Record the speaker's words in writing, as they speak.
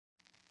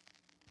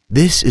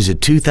This is a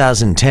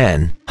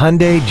 2010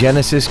 Hyundai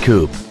Genesis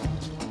Coupe.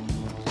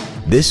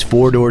 This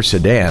four-door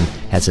sedan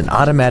has an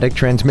automatic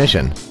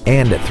transmission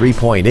and a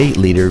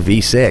 3.8-liter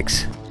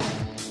V6.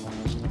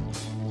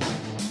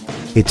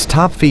 Its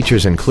top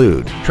features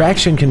include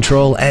traction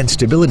control and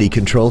stability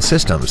control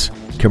systems,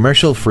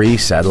 commercial-free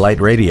satellite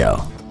radio,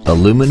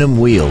 aluminum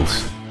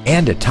wheels,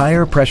 and a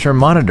tire pressure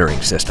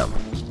monitoring system.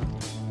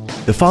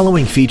 The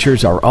following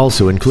features are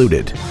also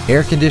included: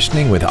 air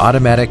conditioning with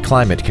automatic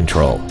climate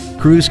control,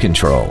 cruise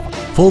control,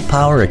 full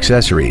power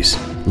accessories,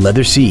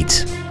 leather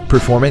seats,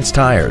 performance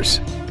tires,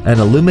 an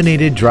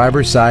illuminated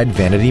driver's side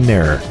vanity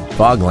mirror,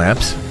 fog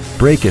lamps,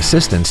 brake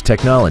assistance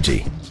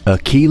technology, a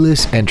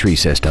keyless entry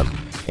system,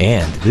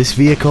 and this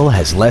vehicle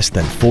has less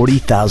than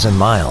 40,000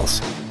 miles.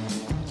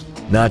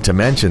 Not to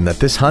mention that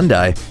this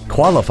Hyundai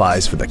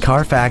qualifies for the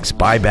Carfax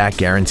buyback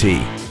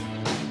guarantee.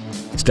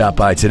 Stop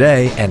by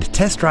today and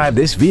test drive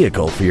this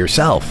vehicle for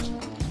yourself.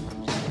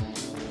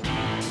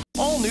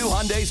 All new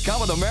Hyundais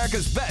come with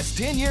America's best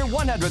 10-year,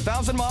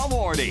 100,000-mile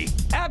warranty.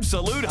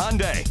 Absolute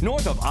Hyundai,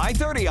 north of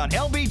I-30 on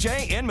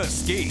LBJ in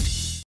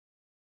Mesquite.